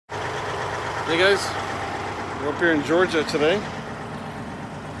Hey guys, we're up here in Georgia today.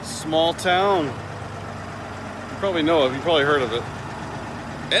 Small town. You probably know of, you probably heard of it.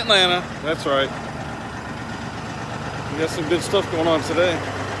 Atlanta, that's right. We got some good stuff going on today.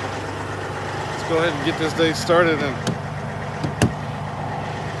 Let's go ahead and get this day started. And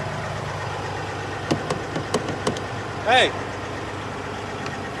hey,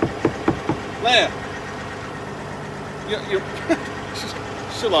 Leia, you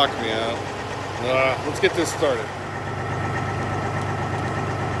she locked me out. Let's get this started.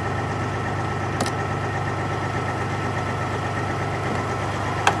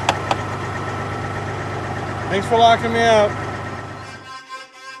 Thanks for locking me out.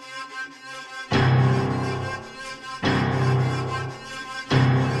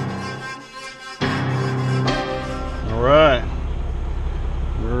 All right,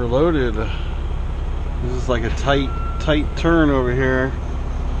 we're loaded. This is like a tight turn over here.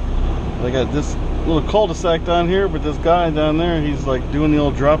 I got this little cul-de-sac down here, but this guy down there, he's like doing the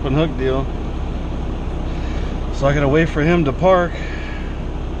old drop and hook deal. So I gotta wait for him to park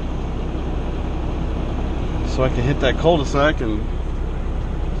so I can hit that cul-de-sac and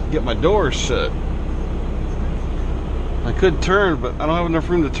get my doors shut. I could turn, but I don't have enough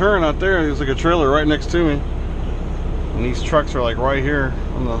room to turn out there. There's like a trailer right next to me, and these trucks are like right here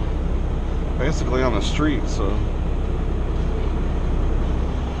on the, basically on the street. So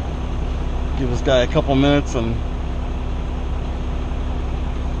give this guy a couple minutes and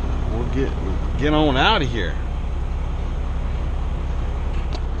we'll get on out of here.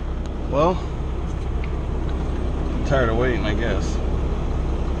 Well, I'm tired of waiting, I guess.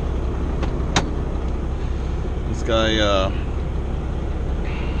 This guy,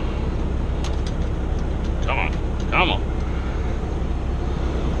 come on.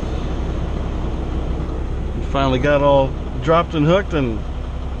 He finally got all dropped and hooked and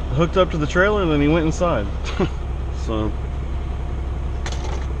hooked up to the trailer, and then he went inside. So,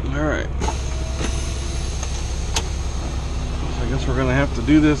 alright. So I guess we're gonna have to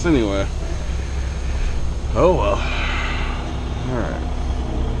do this anyway. Oh well. Alright.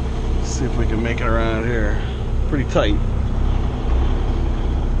 Let's see if we can make it around here. Pretty tight.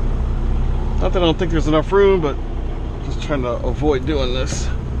 Not that I don't think there's enough room, but just trying to avoid doing this.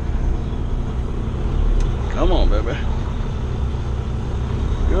 Come on, baby.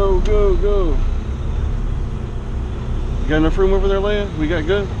 Go, go, go. You got enough room over there, Leia? We got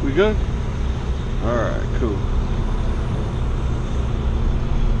good? We good? Alright, cool.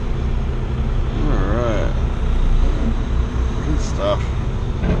 Alright. Good stuff.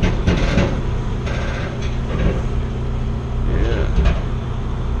 Yeah.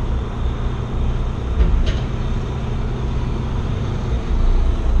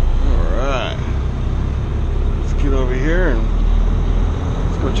 Alright. Let's get over here and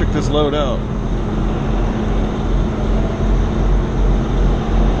go check this load out.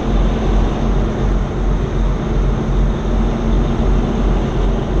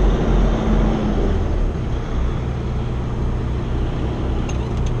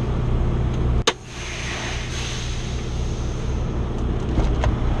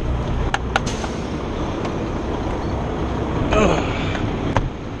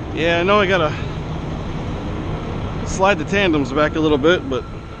 Yeah, I know I gotta slide the tandems back a little bit, but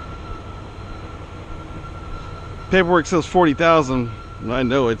paperwork says 40,000, and I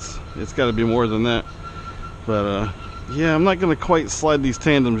know it's got to be more than that. But yeah, I'm not gonna quite slide these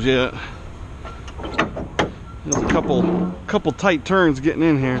tandems yet. There's a couple tight turns getting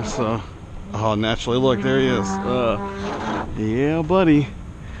in here, so naturally, look, there he is. Yeah, buddy.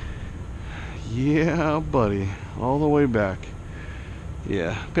 Yeah, buddy. All the way back.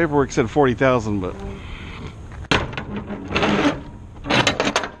 Yeah, paperwork said 40,000, but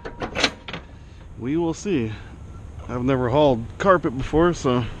we will see. I've never hauled carpet before,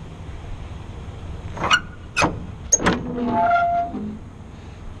 so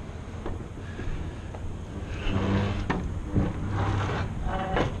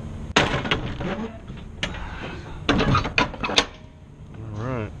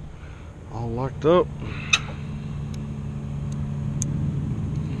alright, all locked up.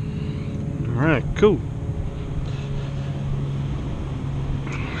 Alright, cool.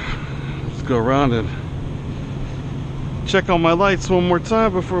 Let's go around and check on my lights one more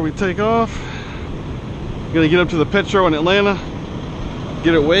time before we take off. I'm gonna get up to the Petro in Atlanta,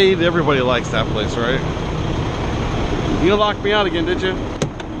 get it weighed. Everybody likes that place, right? You locked me out again, did you?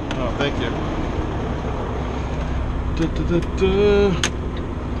 Oh, thank you.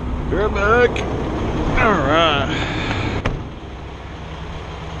 You're back. Alright.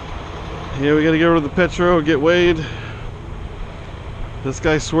 Yeah, we gotta get over to the Petro, get weighed. This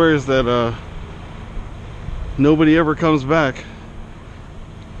guy swears that nobody ever comes back.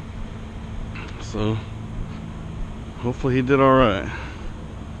 So hopefully he did all right.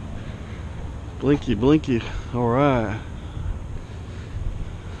 Blinky, blinky. All right.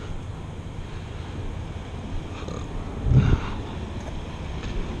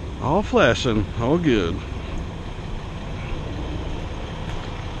 All flashing, all good.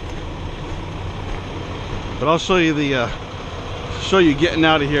 But I'll show you getting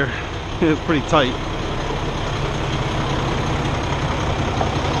out of here. It's pretty tight.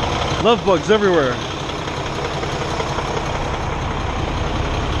 Love bugs everywhere.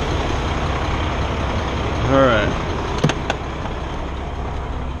 All right.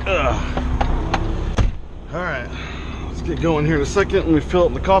 All right. Let's get going here in a second. Let me fill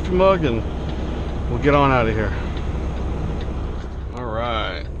up the coffee mug and we'll get on out of here. All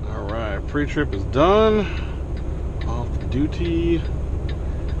right. All right. Pre-trip is done. Off duty.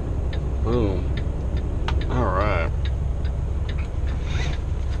 Boom. All right.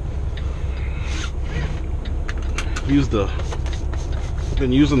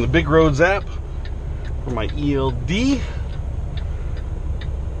 Been using the Big Roads app for my ELD.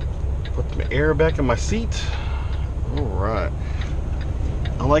 Put my air back in my seat. All right.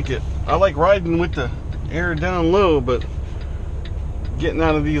 I like it. I like riding with the air down low, but getting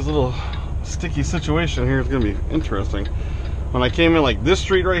out of these little sticky situation here is gonna be interesting. When I came in like this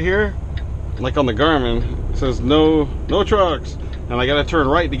street right here, like on the Garmin, it says no trucks, and I gotta turn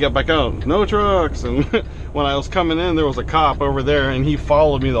right to get back out. No trucks. And when I was coming in, there was a cop over there, and he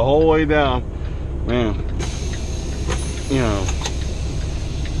followed me the whole way down. Man, you know,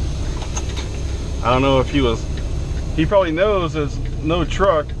 I don't know if he probably knows there's no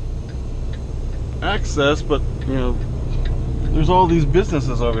truck access, but you know, there's all these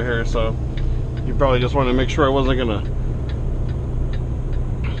businesses over here, so he probably just wanted to make sure I wasn't gonna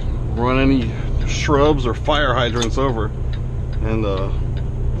run any shrubs or fire hydrants over. And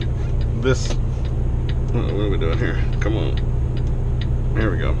this, what are we doing here? Come on,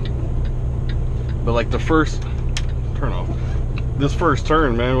 there we go. But like the first turn off, this first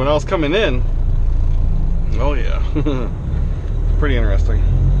turn, man, when I was coming in, oh yeah, pretty interesting.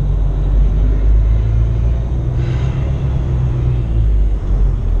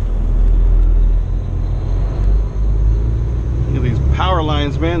 Look at these power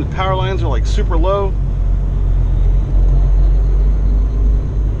lines, man. The power lines are like super low.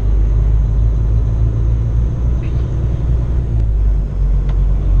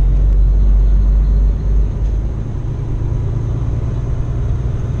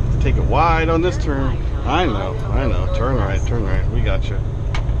 Take it wide on this turn. I know. Turn right. We got you.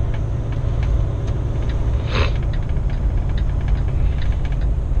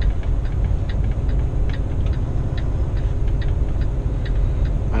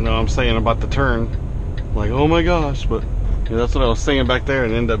 I know I'm saying about the turn, like, oh my gosh, but yeah, that's what I was saying back there,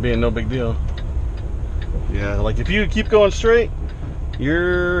 and it ended up being no big deal. Yeah, like if you keep going straight,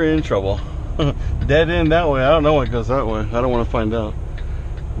 you're in trouble. Dead end that way. I don't know what goes that way. I don't want to find out.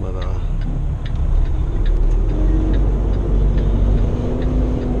 But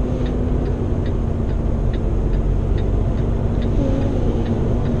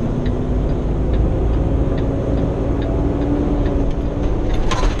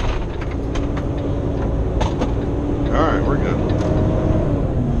alright, we're good.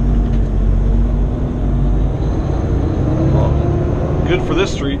 Well, good for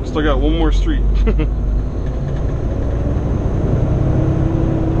this street. Still got one more street.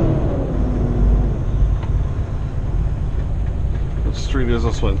 Street is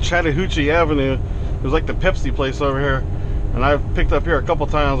this one? Chattahoochee Avenue. There's like the Pepsi place over here, and I've picked up here a couple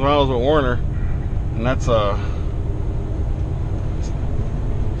times when I was with Warner, and that's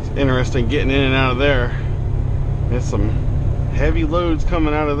it's interesting getting in and out of there. There's some heavy loads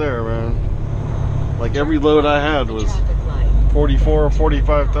coming out of there, man. Like every load I had was 44 or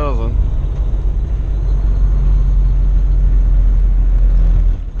 45,000.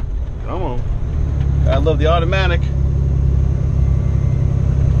 Come on. I love the automatic.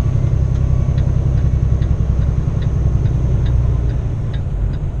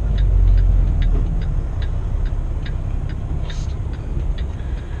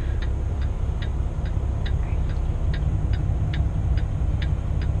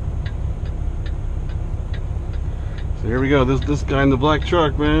 So here we go. This guy in the black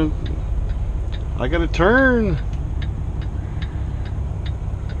truck, man. I gotta turn.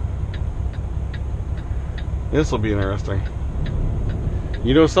 This will be interesting.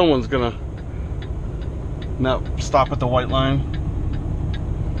 You know someone's gonna not stop at the white line.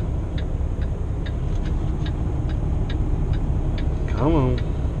 Come on.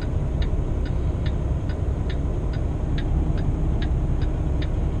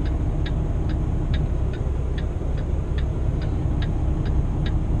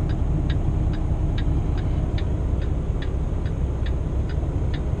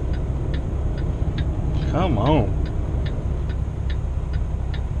 Come on.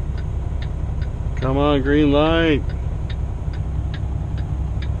 Come on, green light.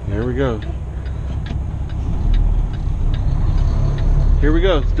 Here we go. Here we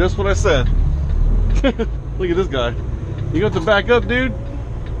go. Just what I said. Look at this guy. You got to back up, dude.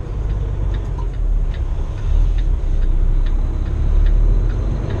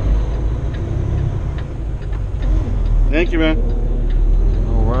 Thank you, man.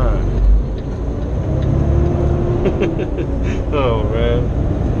 All right. Oh, man.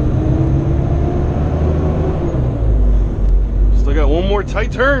 Still got one more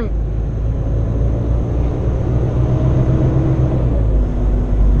tight turn.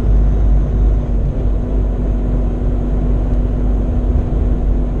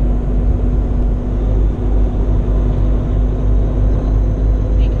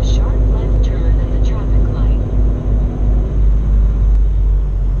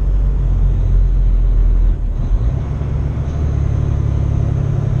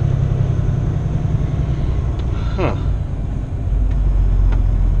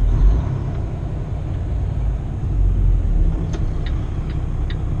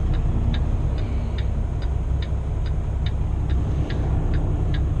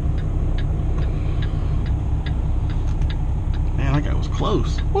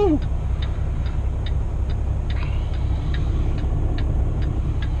 Close. Woo.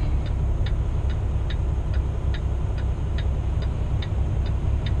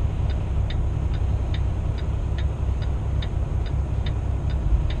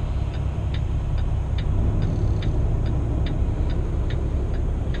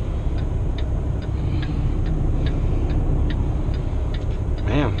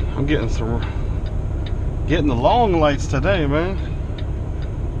 Man, I'm getting the long lights today, man.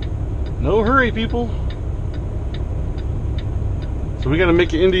 No hurry, people. So we got to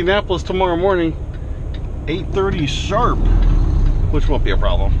make it Indianapolis tomorrow morning, 8:30 sharp, which won't be a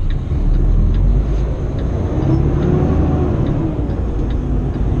problem.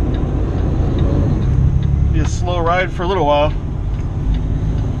 Be a slow ride for a little while.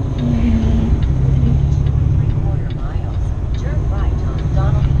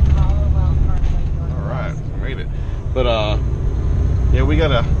 All right, made it. But yeah, we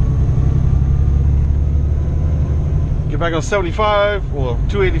gotta get back on 75, well,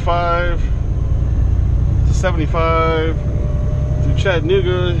 285 to 75 through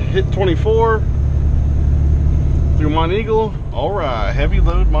Chattanooga, hit 24 through Mont Eagle. All right, heavy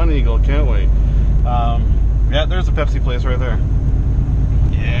load Mont Eagle, can't wait. Yeah, there's a Pepsi place right there.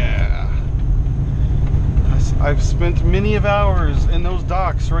 Yeah, I've spent many of hours in those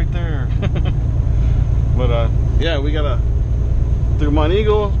docks right there. But yeah, we gotta through Mont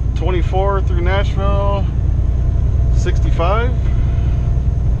Eagle, 24 through Nashville, 65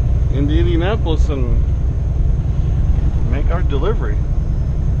 into Indianapolis and make our delivery,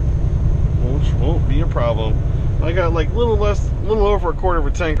 which won't be a problem. I got like a little over a quarter of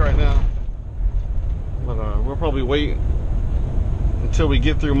a tank right now, but we'll probably wait until we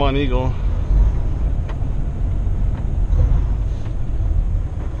get through Mont Eagle.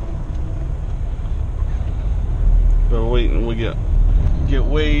 We'll wait and we get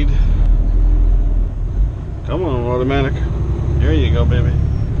weighed. Come on, automatic. There you go, baby.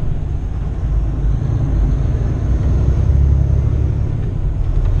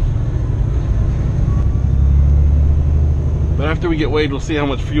 But after we get weighed, we'll see how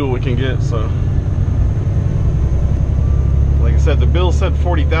much fuel we can get. So, like I said, the bill said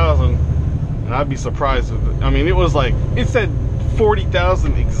 40,000, and I'd be surprised if it, I mean, it said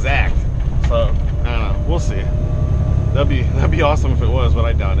 40,000 exact. So I don't know. We'll see. That'd be awesome if it was, but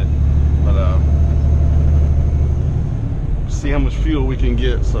I doubt it. But see how much fuel we can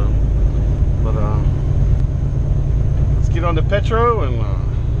get. So, but let's get on to Petro and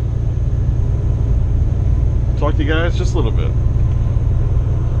talk to you guys just a little bit.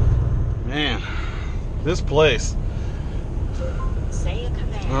 Man, this place. Say a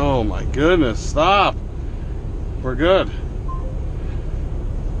command. Oh my goodness! Stop. We're good.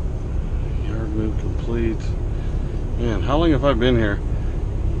 Yard move complete. Man, how long have I been here?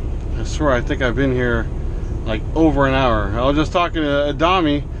 I swear, I think I've been here like over an hour. I was just talking to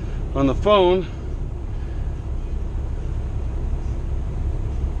Adami on the phone.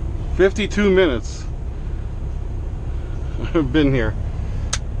 52 minutes I've been here.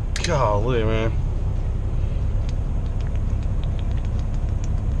 Golly, man.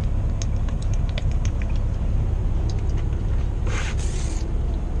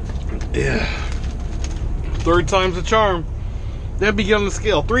 Yeah. Third time's a charm. That'd be on the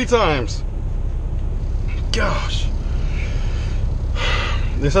scale 3 times. Gosh.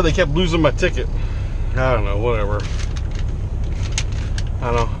 They said they kept losing my ticket. I don't know, whatever.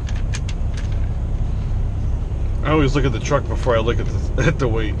 I don't know. I always look at the truck before I look at the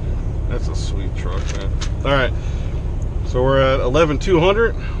weight. That's a sweet truck, man. All right, so we're at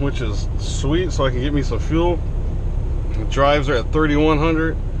 11,200, which is sweet, so I can get me some fuel. The drives are at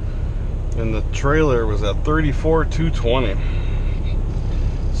 3,100, and the trailer was at 34,220.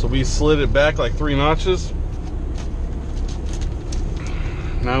 So we slid it back like 3 notches.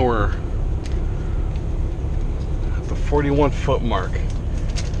 Now we're at the 41 foot mark.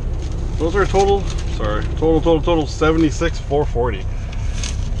 Those are total 76,440.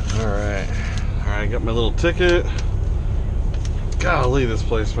 All right, got my little ticket. Golly, this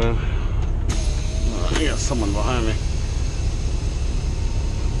place, man. Oh, I got someone behind me.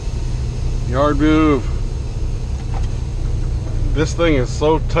 Yard move. This thing is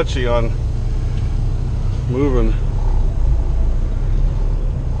so touchy on moving.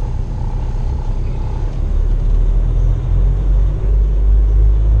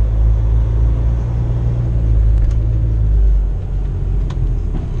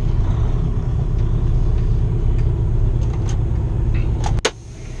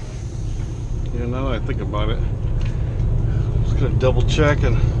 Now that I think about it, I'm just gonna double check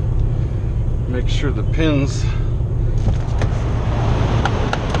and make sure the pins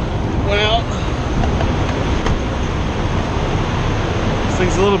went out. This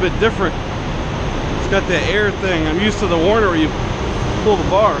thing's a little bit different. It's got that air thing. I'm used to the Warner where you pull the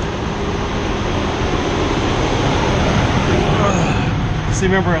bar. See,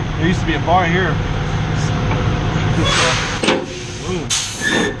 remember there used to be a bar here. Boom,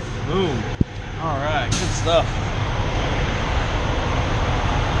 boom. All right, good stuff.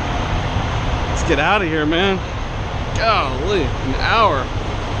 Let's get out of here, man. Golly, an hour.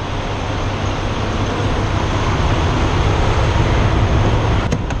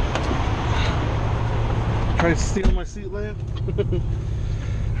 Try to steal my seat land. All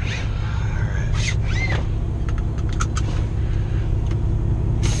right.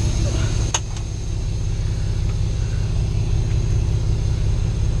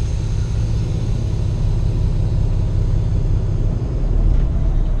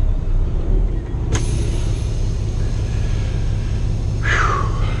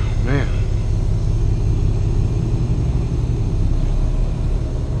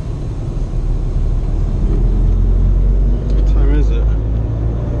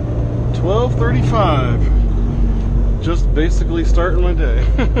 Just basically starting my day.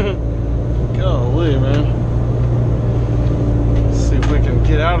 Golly, man. Let's see if we can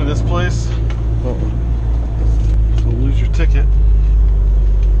get out of this place. Don't lose your ticket.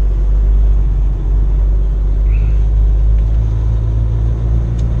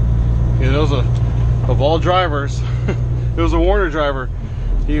 Yeah, there was of all drivers, it was a Warner driver.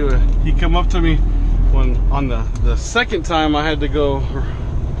 He come up to me when on the second time I had to go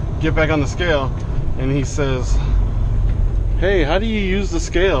get back on the scale, and he says, "Hey, how do you use the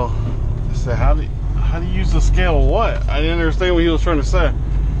scale?" I said, how do you use the scale? What? I didn't understand what he was trying to say.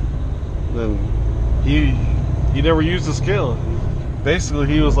 Then he never used the scale. Basically,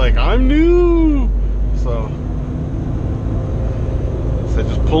 he was like, "I'm new." So I said,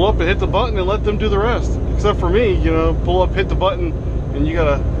 just pull up and hit the button and let them do the rest. Except for me, you know, pull up, hit the button, and you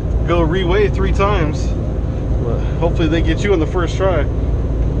gotta go reweigh 3 times. But hopefully they get you on the first try.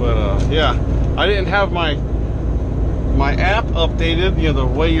 But yeah, I didn't have my app updated, you know, the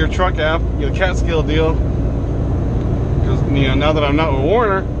Weigh Your Truck app, you know, cat scale deal. Because, you know, now that I'm not with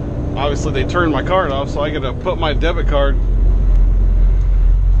Warner, obviously they turned my card off, so I gotta put my debit card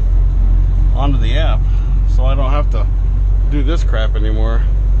onto the app, so I don't have to do this crap anymore.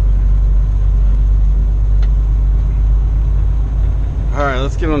 All right,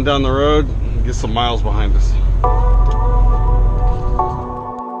 let's get on down the road and get some miles behind us.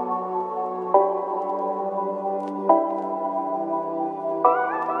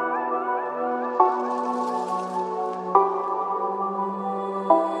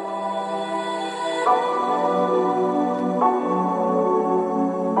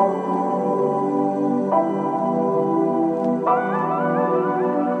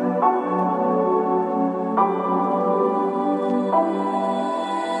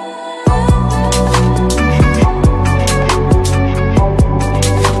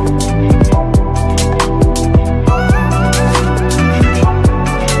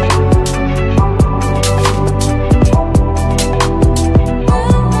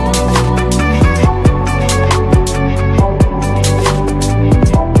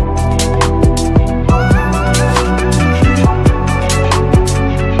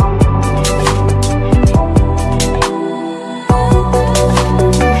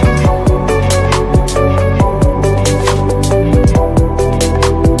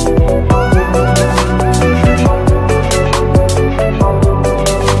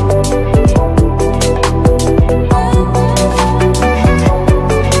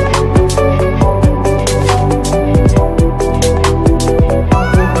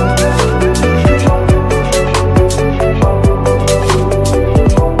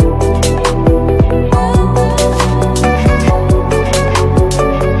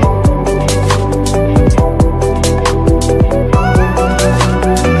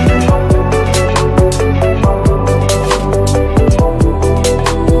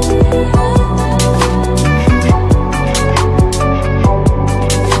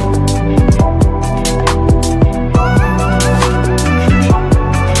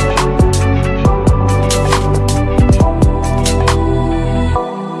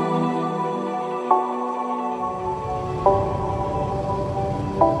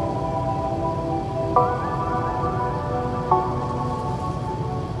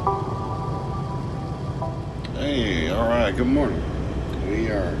 good morning.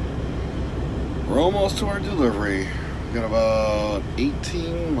 We're almost to our delivery. We got about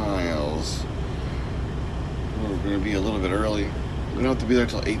 18 miles. We're going to be a little bit early. We don't have to be there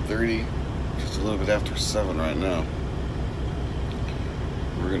till 8:30, just a little bit after 7 right now.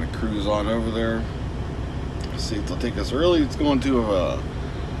 We're going to cruise on over there. See if they'll take us early. It's going to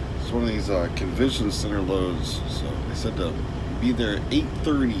it's one of these convention center loads. So they said to be there at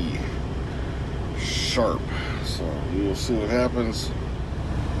 8:30 sharp. So we'll see what happens.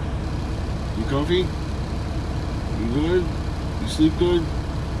 You comfy? You good? You sleep good?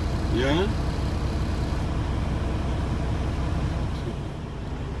 Yeah?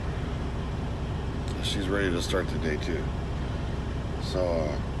 She's ready to start the day too. So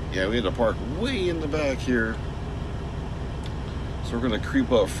yeah, we had to park way in the back here. So we're gonna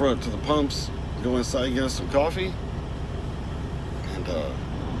creep up front to the pumps, go inside and get us some coffee, and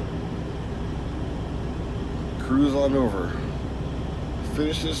cruise on over.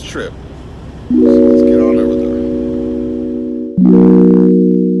 Finish this trip. So let's get on over there.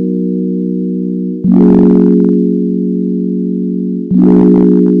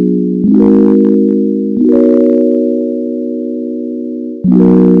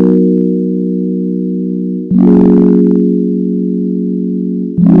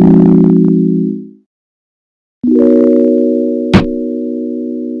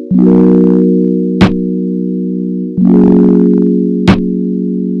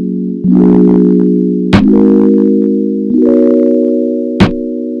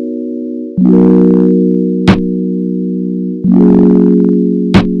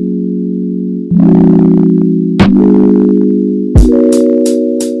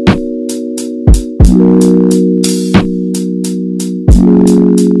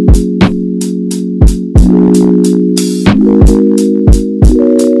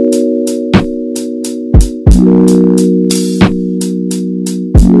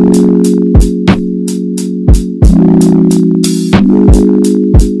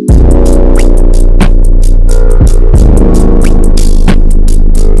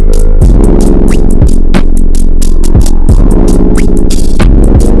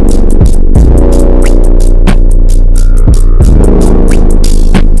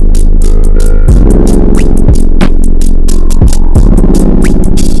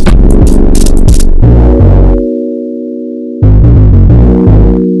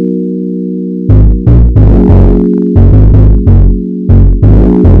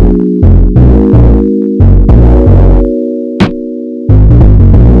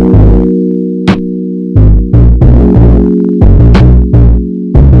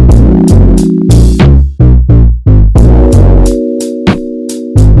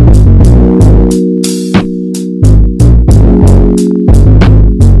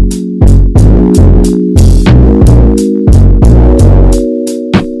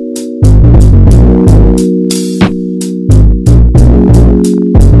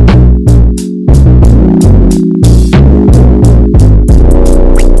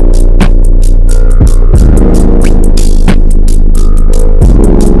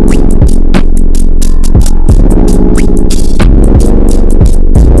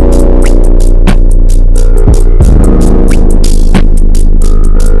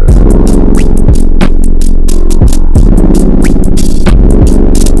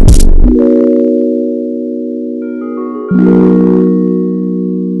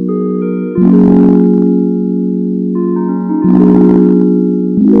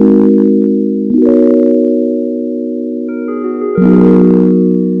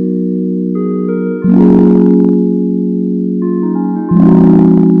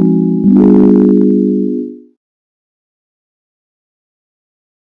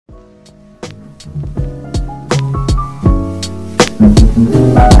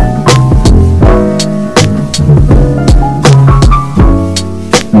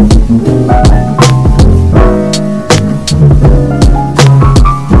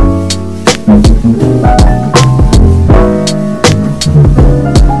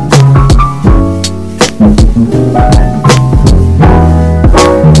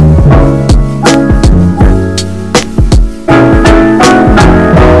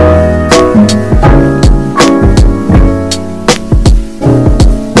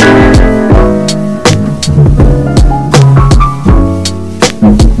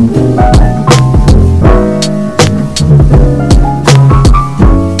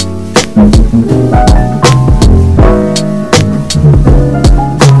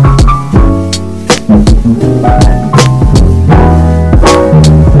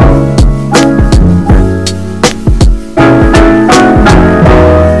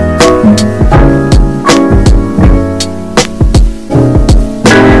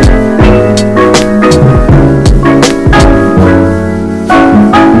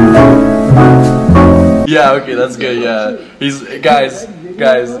 Yeah, okay, that's good. Yeah, he's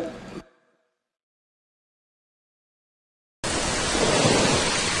guys.